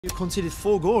You conceded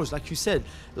 4 goals, like you said.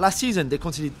 Last season, they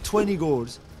conceded 20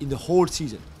 goals in the whole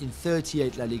season, in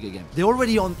 38 La Liga games. They're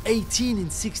already on 18 in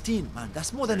 16, man.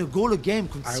 That's more than a goal a game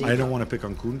conceded. I don't want to pick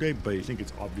on Koundé, but I think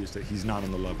it's obvious that he's not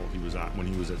on the level he was at when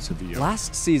he was at Sevilla.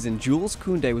 Last season, Jules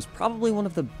Koundé was probably one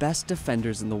of the best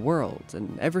defenders in the world,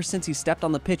 and ever since he stepped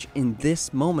on the pitch in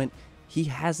this moment, he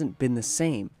hasn't been the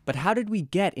same. But how did we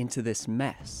get into this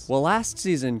mess? Well, last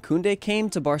season, Koundé came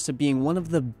to Barca being one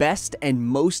of the best and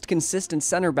most consistent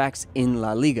center backs in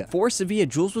La Liga. For Sevilla,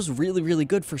 Jules was really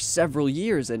good for several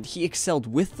years, and he excelled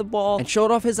with the ball and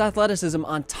showed off his athleticism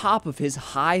on top of his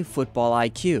high football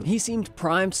IQ. He seemed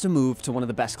primed to move to one of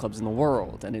the best clubs in the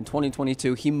world, and in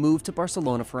 2022, he moved to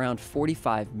Barcelona for around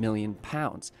 £45 million.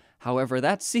 However,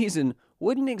 that season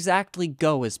wouldn't exactly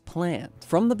go as planned.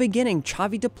 From the beginning,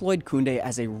 Xavi deployed Koundé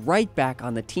as a right back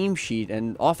on the team sheet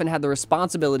and often had the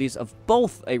responsibilities of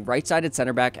both a right-sided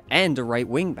center back and a right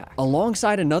wing back.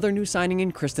 Alongside another new signing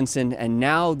in Christensen and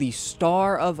now the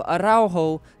star of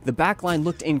Araujo, the backline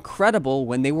looked incredible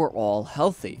when they were all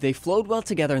healthy. They flowed well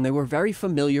together and they were very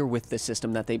familiar with the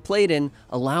system that they played in,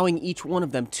 allowing each one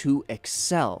of them to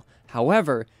excel.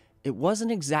 However, it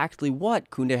wasn't exactly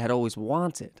what Koundé had always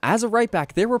wanted. As a right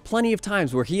back, there were plenty of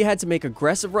times where he had to make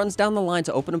aggressive runs down the line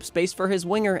to open up space for his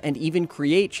winger and even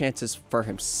create chances for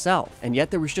himself. And yet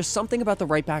there was just something about the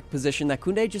right back position that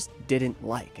Koundé just didn't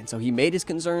like. And so he made his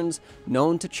concerns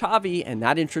known to Xavi, and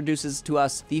that introduces to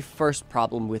us the first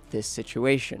problem with this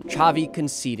situation: Xavi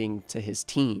conceding to his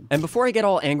team. And before I get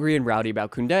all angry and rowdy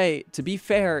about Koundé, to be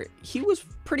fair, he was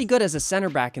pretty good as a center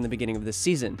back in the beginning of this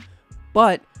season.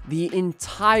 But the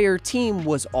entire team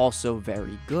was also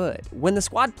very good. When the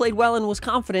squad played well and was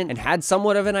confident and had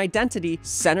somewhat of an identity,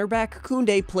 center back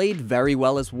Koundé played very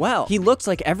well as well. He looks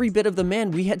like every bit of the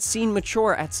man we had seen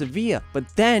mature at Sevilla,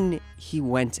 but then he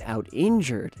went out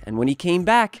injured, and when he came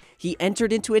back, he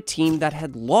entered into a team that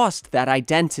had lost that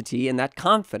identity and that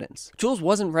confidence. Jules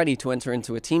wasn't ready to enter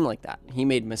into a team like that. He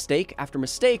made mistake after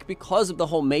mistake because of the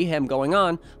whole mayhem going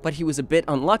on, but he was a bit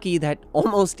unlucky that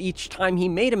almost each time he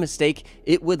made a mistake,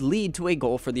 it would lead to a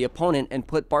goal for the opponent and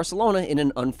put Barcelona in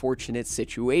an unfortunate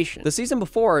situation. The season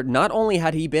before, not only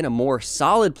had he been a more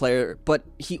solid player, but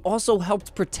he also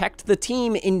helped protect the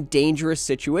team in dangerous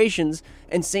situations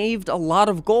and saved a lot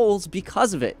of goals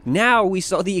because of it. Now we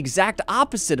saw the exact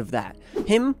opposite of that,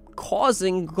 him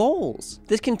causing goals.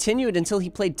 This continued until he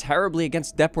played terribly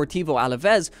against Deportivo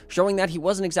Alavés, showing that he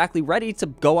wasn't exactly ready to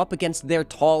go up against their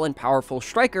tall and powerful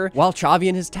striker, while Xavi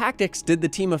and his tactics did the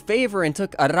team a favor and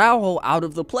took Araujo out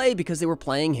of the play because they were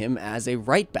playing him as a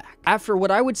right back. After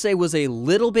what I would say was a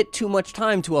little bit too much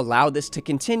time to allow this to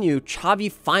continue, Xavi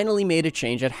finally made a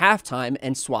change at halftime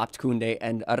and swapped Koundé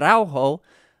and Araujo,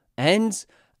 and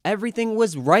everything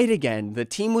was right again. The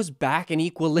team was back in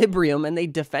equilibrium and they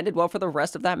defended well for the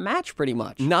rest of that match pretty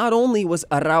much. Not only was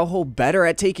Araujo better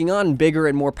at taking on bigger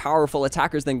and more powerful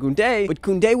attackers than Koundé, but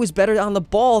Koundé was better on the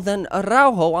ball than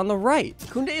Araujo on the right.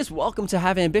 Koundé is welcome to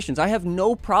have ambitions. I have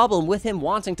no problem with him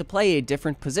wanting to play a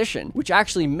different position, which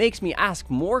actually makes me ask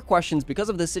more questions because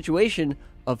of the situation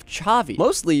of Xavi.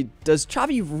 Mostly, does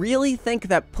Xavi really think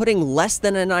that putting less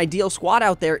than an ideal squad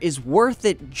out there is worth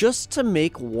it just to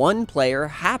make one player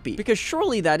happy? Because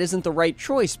surely that isn't the right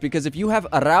choice, because if you have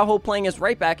Araujo playing as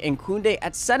right back and Koundé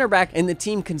at center back and the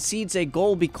team concedes a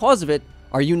goal because of it,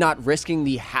 are you not risking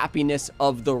the happiness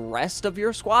of the rest of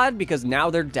your squad because now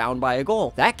they're down by a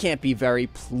goal? That can't be very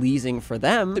pleasing for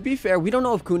them. To be fair, we don't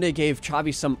know if Koundé gave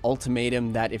Xavi some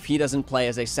ultimatum that if he doesn't play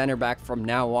as a center back from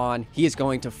now on, he is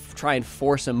going to try and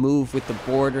force a move with the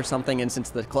board or something, and since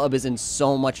the club is in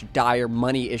so much dire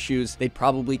money issues, they'd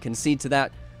probably concede to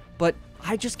that. But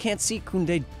I just can't see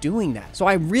Koundé doing that. So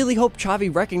I really hope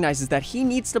Xavi recognizes that he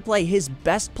needs to play his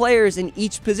best players in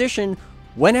each position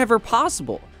whenever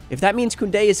possible. If that means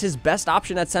Koundé is his best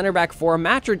option at center back for a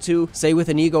match or two, say with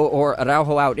Inigo or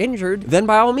Araujo out injured, then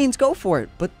by all means go for it.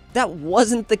 But that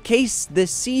wasn't the case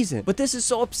this season. But this is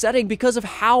so upsetting because of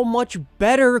how much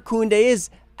better Koundé is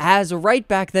as a right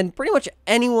back than pretty much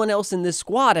anyone else in this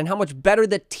squad, and how much better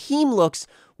the team looks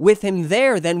with him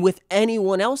there than with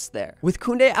anyone else there. With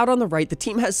Koundé out on the right, the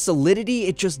team has solidity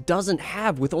it just doesn't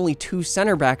have with only 2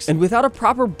 center backs, and without a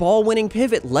proper ball-winning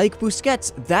pivot like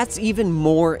Busquets, that's even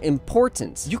more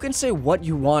important. You can say what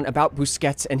you want about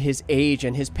Busquets and his age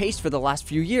and his pace for the last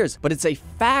few years, but it's a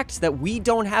fact that we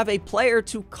don't have a player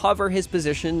to cover his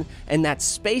position and that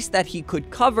space that he could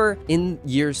cover in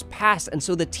years past, and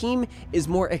so the team is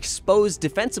more exposed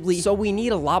defensively, so we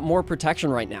need a lot more protection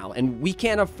right now, and we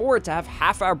can't afford to have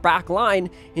half our our back line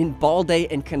in Balde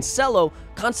and Cancelo,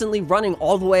 constantly running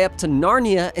all the way up to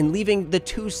Narnia and leaving the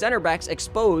two center backs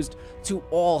exposed to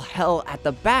all hell at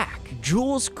the back.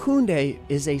 Jules Koundé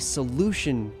is a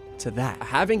solution to that.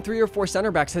 Having 3 or 4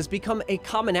 center backs has become a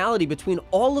commonality between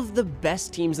all of the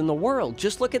best teams in the world.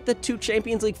 Just look at the 2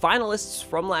 Champions League finalists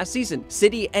from last season.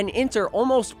 City and Inter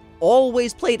almost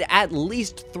always played at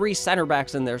least 3 center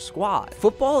backs in their squad.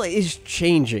 Football is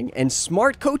changing, and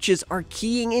smart coaches are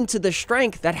keying into the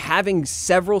strength that having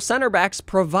several center backs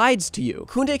provides to you.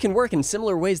 Koundé can work in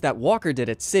similar ways that Walker did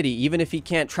at City. Even if he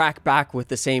can't track back with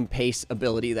the same pace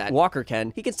ability that Walker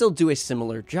can, he can still do a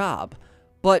similar job.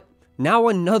 But now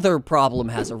another problem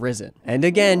has arisen, and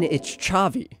again, it's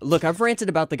Xavi. Look, I've ranted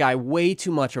about the guy way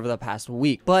too much over the past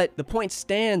week, but the point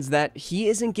stands that he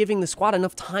isn't giving the squad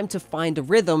enough time to find a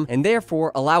rhythm, and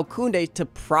therefore allow Koundé to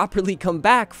properly come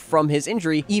back from his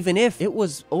injury, even if it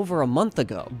was over a month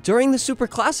ago. During the Super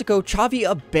Classico, Xavi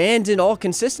abandoned all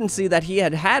consistency that he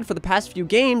had had for the past few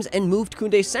games and moved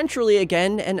Koundé centrally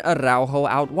again and Araujo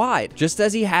out wide, just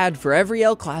as he had for every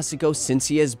El Clasico since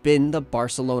he has been the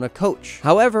Barcelona coach.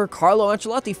 However, Carlo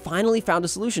Ancelotti finally found a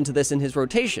solution to this in his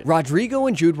rotation. Rodrigo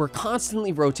and Jude were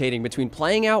constantly rotating between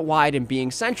playing out wide and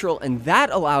being central, and that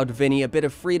allowed Vinny a bit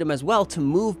of freedom as well to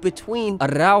move between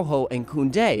Araujo and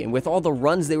Koundé. And with all the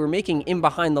runs they were making in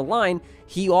behind the line,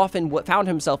 he often found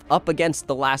himself up against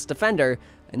the last defender,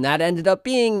 and that ended up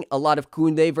being a lot of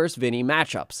Koundé versus Vinny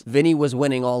matchups. Vinny was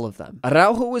winning all of them.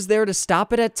 Araujo was there to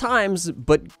stop it at times,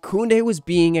 but Koundé was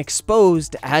being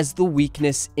exposed as the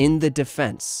weakness in the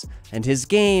defense. And his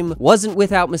game wasn't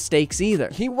without mistakes either.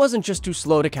 He wasn't just too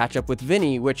slow to catch up with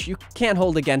Vinny, which you can't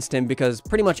hold against him because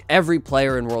pretty much every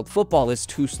player in world football is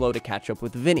too slow to catch up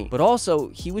with Vinny. But also,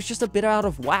 he was just a bit out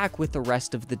of whack with the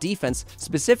rest of the defense,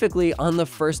 specifically on the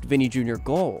first Vinny Jr.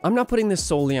 goal. I'm not putting this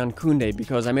solely on Koundé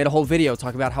because I made a whole video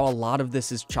talking about how a lot of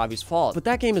this is Xavi's fault. But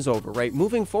that game is over, right?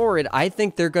 Moving forward, I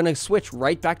think they're gonna switch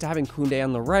right back to having Koundé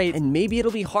on the right, and maybe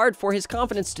it'll be hard for his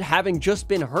confidence to having just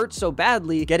been hurt so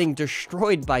badly, getting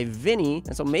destroyed by Vinny,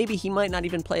 and so maybe he might not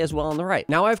even play as well on the right.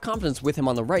 Now, I have confidence with him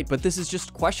on the right, but this is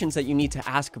just questions that you need to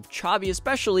ask of Xavi,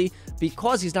 especially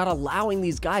because he's not allowing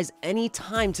these guys any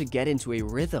time to get into a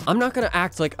rhythm. I'm not gonna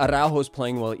act like Araujo's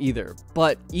playing well either,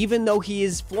 but even though he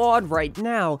is flawed right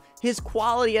now, his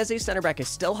quality as a center back is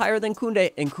still higher than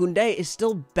Koundé, and Koundé is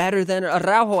still better than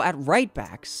Araujo at right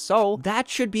back, so that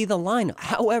should be the lineup.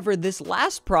 However, this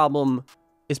last problem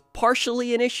is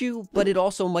partially an issue, but it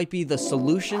also might be the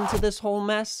solution to this whole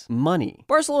mess. Money.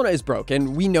 Barcelona is broke,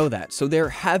 and we know that, so there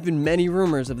have been many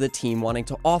rumors of the team wanting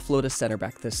to offload a center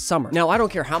back this summer. Now, I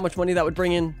don't care how much money that would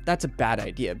bring in, that's a bad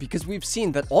idea, because we've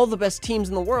seen that all the best teams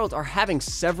in the world are having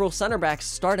several center backs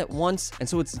start at once, and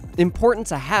so it's important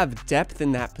to have depth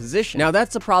in that position. Now,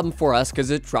 that's a problem for us because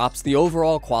it drops the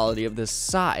overall quality of this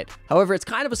side. However, it's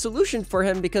kind of a solution for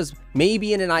him because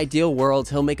maybe in an ideal world,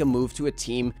 he'll make a move to a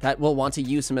team that will want to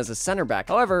use him as a center back.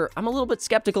 However, I'm a little bit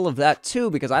skeptical of that too,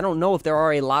 because I don't know if there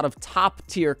are a lot of top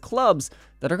tier clubs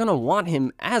that are going to want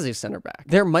him as a center back.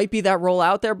 There might be that role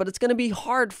out there, but it's going to be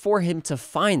hard for him to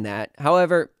find that.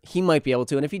 However, he might be able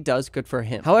to, and if he does, good for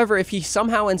him. However, if he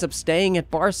somehow ends up staying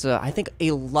at Barca, I think a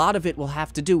lot of it will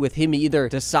have to do with him either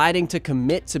deciding to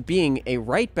commit to being a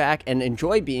right back and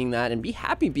enjoy being that and be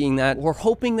happy being that, or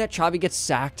hoping that Xavi gets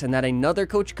sacked and that another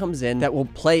coach comes in that will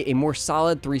play a more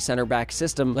solid 3 center back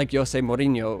system like Jose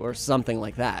Mourinho or something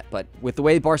like that. But with the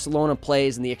way Barcelona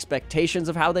plays and the expectations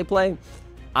of how they play,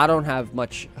 I don't have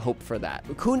much hope for that.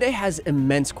 Koundé has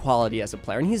immense quality as a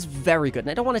player, and he's very good,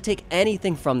 and I don't want to take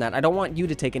anything from that. I don't want you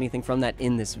to take anything from that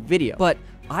in this video, but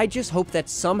I just hope that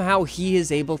somehow he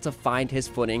is able to find his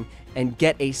footing and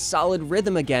get a solid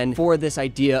rhythm again for this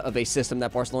idea of a system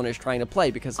that Barcelona is trying to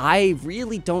play, because I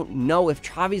really don't know if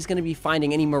Xavi's going to be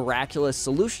finding any miraculous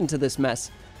solution to this mess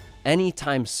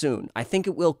anytime soon. I think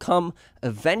it will come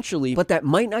eventually, but that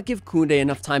might not give Koundé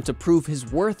enough time to prove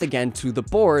his worth again to the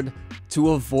board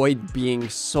to avoid being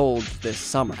sold this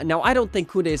summer. Now, I don't think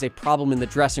Koundé is a problem in the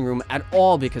dressing room at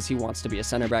all because he wants to be a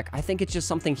center back. I think it's just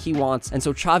something he wants, and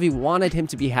so Xavi wanted him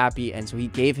to be happy, and so he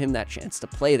gave him that chance to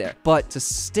play there. But to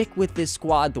stick with this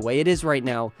squad the way it is right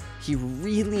now, he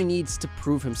really needs to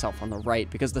prove himself on the right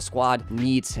because the squad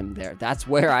needs him there. That's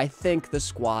where I think the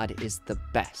squad is the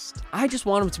best. I just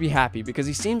want him to be happy because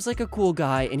he seems like a cool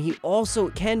guy, and he also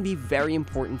can be very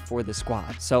important for the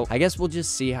squad. So I guess we'll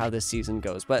just see how this season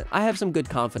goes, but I have some good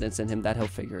confidence in him that he'll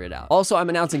figure it out. Also, I'm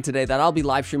announcing today that I'll be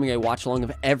live streaming a watch along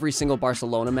of every single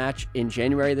Barcelona match in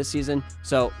January this season.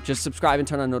 So just subscribe and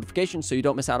turn on notifications so you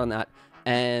don't miss out on that.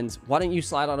 And why don't you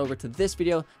slide on over to this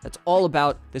video that's all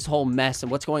about this whole mess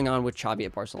and what's going on with Xavi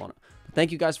at Barcelona. But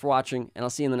thank you guys for watching, and I'll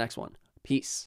see you in the next one. Peace.